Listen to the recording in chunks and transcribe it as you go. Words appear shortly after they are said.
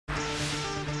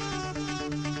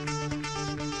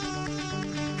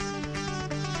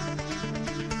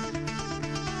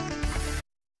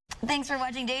Thanks for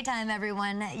watching Daytime,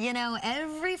 everyone. You know,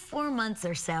 every 4 months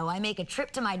or so, I make a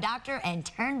trip to my doctor and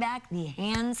turn back the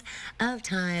hands of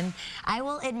time. I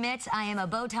will admit I am a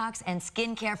Botox and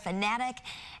skincare fanatic,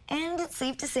 and it's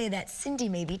safe to say that Cindy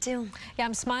may be too. Yeah,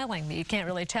 I'm smiling, but you can't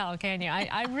really tell, can you?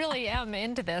 I really am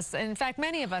into this. In fact,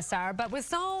 many of us are, but with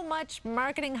so much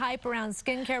marketing hype around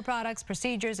skincare products,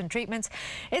 procedures, and treatments,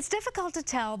 it's difficult to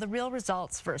tell the real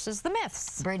results versus the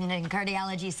myths. Bradenton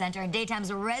Cardiology Center and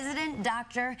Daytime's resident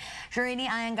doctor, Srini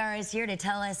Iyengar, is here to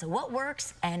tell us what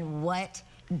works and what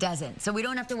doesn't. So we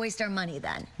don't have to waste our money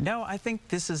then. No, I think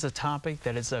this is a topic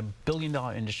that is a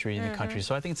billion-dollar industry in the country.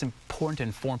 So I think it's important to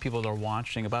inform people that are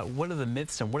watching about what are the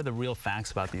myths and what are the real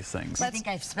facts about these things. I think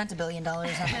I've spent $1 billion on my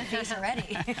face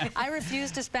already. I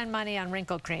refuse to spend money on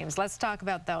wrinkle creams. Let's talk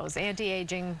about those.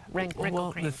 Anti-aging wrinkle creams.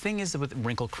 Well, the thing is with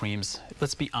wrinkle creams,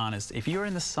 let's be honest, if you're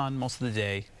in the sun most of the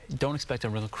day, don't expect a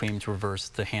wrinkle cream to reverse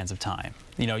the hands of time.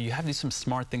 You know, you have to do some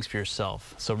smart things for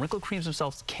yourself. So wrinkle creams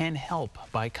themselves can help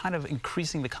by kind of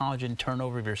increasing the collagen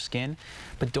turnover of your skin,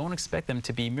 but don't expect them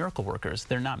to be miracle workers.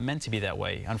 They're not meant to be that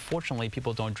way. Unfortunately,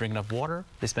 people don't drink enough water,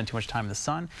 they spend too much time in the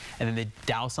sun, and then they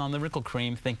douse on the wrinkle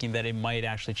cream thinking that it might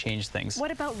actually change things.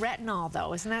 What about retinol,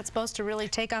 though? Isn't that supposed to really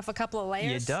take off a couple of layers?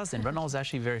 Yeah, it does, and retinol is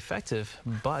actually very effective,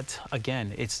 but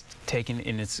again, it's taken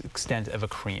in its extent of a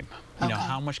cream. You know,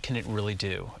 how much can it really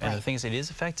do? And the thing is, it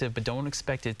is effective, but don't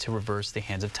expect it to reverse the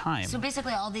hands of time. So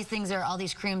basically, all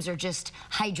these creams are just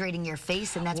hydrating your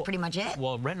face, and that's pretty much it?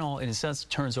 Well, retinol, in a sense,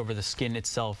 turns over the skin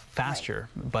itself faster.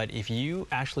 But if you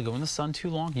actually go in the sun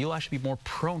too long, you'll actually be more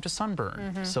prone to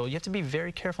sunburn. So you have to be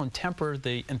very careful and temper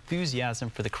the enthusiasm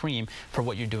for the cream for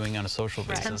what you're doing on a social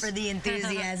basis. Temper the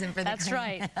enthusiasm for the cream. That's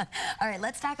right. All right,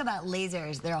 let's talk about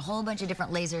lasers. There are a whole bunch of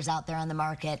different lasers out there on the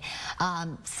market.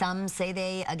 Some say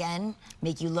they, again,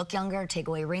 make you look younger, take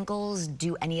away wrinkles.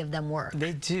 Do any of them work?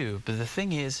 They do, but the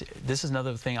thing is, this is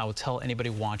another thing I would tell anybody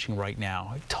watching right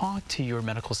now. Talk to your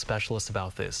medical specialist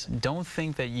about this. Don't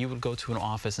think that you would go to an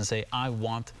office and say, I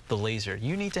want the laser.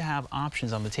 You need to have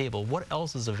options on the table. What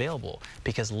else is available?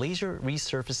 Because laser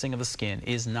resurfacing of the skin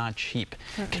is not cheap.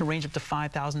 It can range up to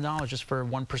 $5,000 just for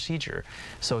one procedure.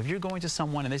 So if you're going to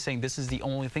someone and they're saying this is the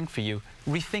only thing for you,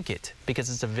 rethink it, because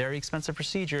it's a very expensive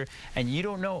procedure and you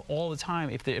don't know all the time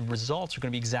if the results are going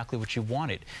to be exactly what you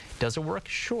wanted. Does it work?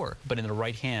 Sure, but in the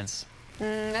right hands.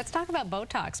 Let's talk about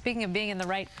Botox. Speaking of being in the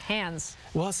right hands.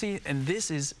 Well, see, and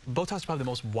Botox is probably the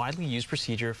most widely used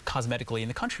procedure cosmetically in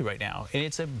the country right now. And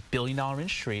it's a billion-dollar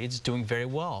industry. It's doing very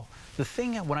well. The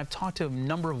thing, when I've talked to a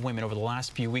number of women over the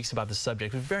last few weeks about this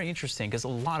subject, it's very interesting because a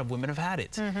lot of women have had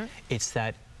it. It's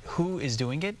that who is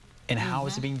doing it, and how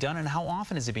is it being done, and how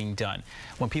often is it being done?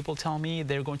 When people tell me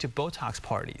they're going to Botox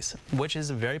parties, which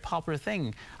is a very popular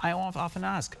thing, I often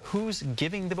ask, who's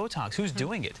giving the Botox? Who's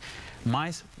doing it?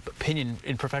 My opinion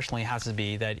professionally has to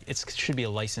be that it should be a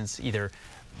license, either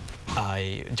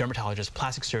a dermatologist,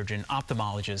 plastic surgeon,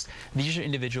 ophthalmologist. These are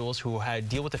individuals who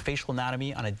deal with the facial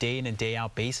anatomy on a day in and day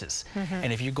out basis.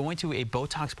 And if you're going to a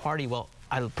Botox party, well,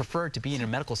 I prefer it to be in a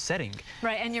medical setting.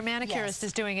 Right, and your manicurist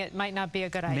is doing it might not be a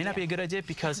good idea. May not be a good idea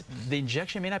because the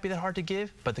injection may not be that hard to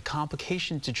give, but the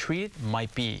complication to treat it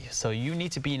might be. So you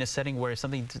need to be in a setting where if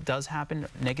something does happen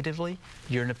negatively,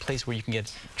 you're in a place where you can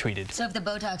get treated. So if the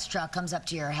Botox truck comes up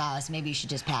to your house, maybe you should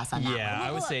just pass on that one. Yeah,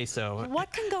 I would say so.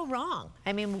 What can go wrong?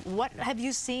 I mean, what have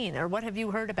you seen or what have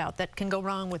you heard about that can go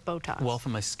wrong with Botox? Well,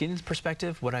 from a skin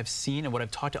perspective, what I've seen and what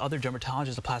I've talked to other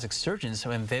dermatologists and plastic surgeons,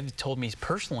 and they've told me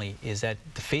personally, is that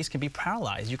the face can be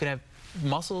paralyzed. You could have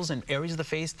muscles and areas of the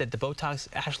face that the Botox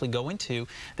actually go into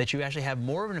that you actually have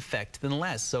more of an effect than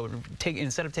less. So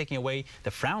instead of taking away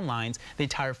the frown lines, the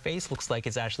entire face looks like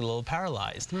it's actually a little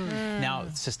paralyzed. Now,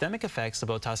 systemic effects of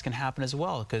Botox can happen as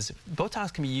well, because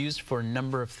Botox can be used for a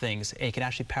number of things. It can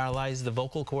actually paralyze the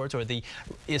vocal cords or the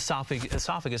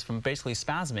esophagus from basically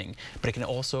spasming, but it can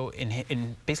also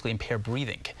basically impair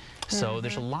breathing. So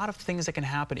there's a lot of things that can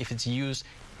happen if it's used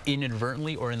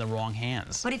inadvertently or in the wrong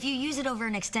hands. But if you use it over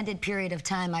an extended period of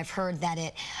time, I've heard that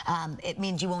it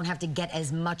means you won't have to get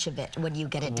as much of it when you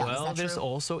get it done. Well, there's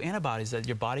also antibodies that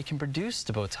your body can produce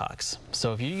to Botox.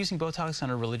 So if you're using Botox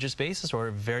on a religious basis or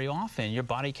very often, your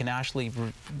body can actually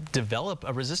develop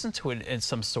a resistance to it in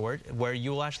some sort where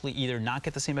you'll actually either not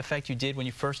get the same effect you did when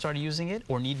you first started using it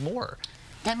or need more.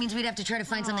 That means we'd have to try to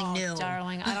find something new.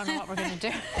 Darling, I don't know what we're going to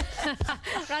do.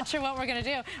 I'm not sure what we're going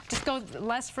to do. Just go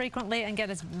less frequently and get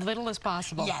as little as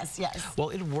possible. Yes, yes. Well,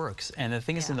 it works. And the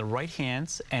thing is in the right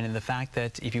hands and in the fact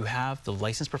that if you have the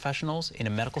licensed professionals in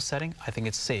a medical setting, I think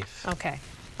it's safe. Okay.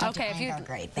 Dr. Okay, if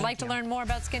you'd like to learn more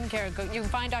about skincare, you can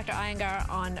find Dr. Iyengar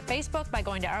on Facebook by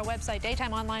going to our website,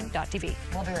 daytimeonline.tv.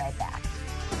 We'll be right back.